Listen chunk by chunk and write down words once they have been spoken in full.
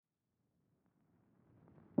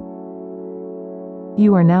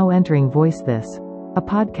You are now entering Voice This, a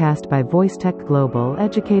podcast by VoiceTech Global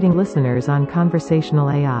educating listeners on conversational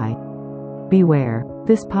AI. Beware,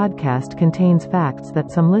 this podcast contains facts that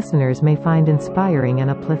some listeners may find inspiring and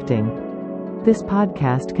uplifting. This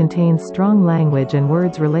podcast contains strong language and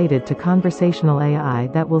words related to conversational AI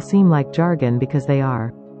that will seem like jargon because they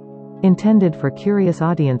are intended for curious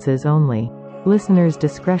audiences only. Listeners'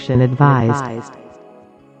 discretion advised.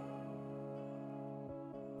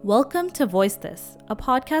 Welcome to Voice This, a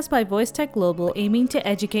podcast by VoiceTech Global aiming to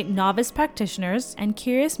educate novice practitioners and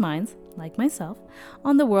curious minds, like myself,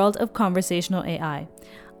 on the world of conversational AI.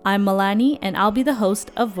 I'm Milani, and I'll be the host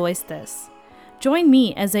of Voice This. Join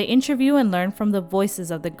me as I interview and learn from the voices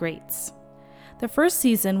of the greats. The first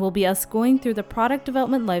season will be us going through the product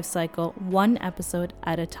development lifecycle, one episode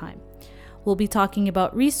at a time. We'll be talking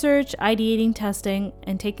about research, ideating, testing,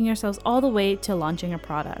 and taking ourselves all the way to launching a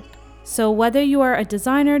product. So whether you are a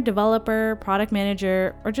designer, developer, product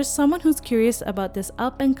manager, or just someone who's curious about this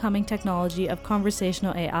up-and-coming technology of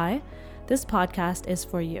conversational AI, this podcast is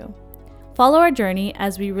for you. Follow our journey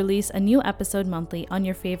as we release a new episode monthly on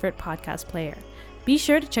your favorite podcast player. Be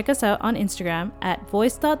sure to check us out on Instagram at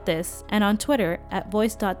voice.this and on Twitter at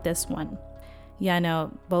voice.thisone. Yeah,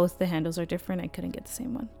 no, both the handles are different. I couldn't get the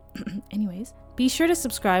same one. Anyways, be sure to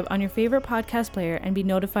subscribe on your favorite podcast player and be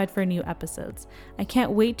notified for new episodes. I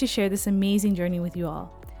can't wait to share this amazing journey with you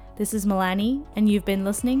all. This is Milani, and you've been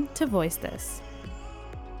listening to Voice This.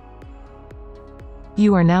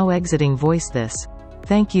 You are now exiting Voice This.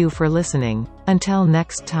 Thank you for listening. Until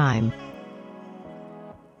next time.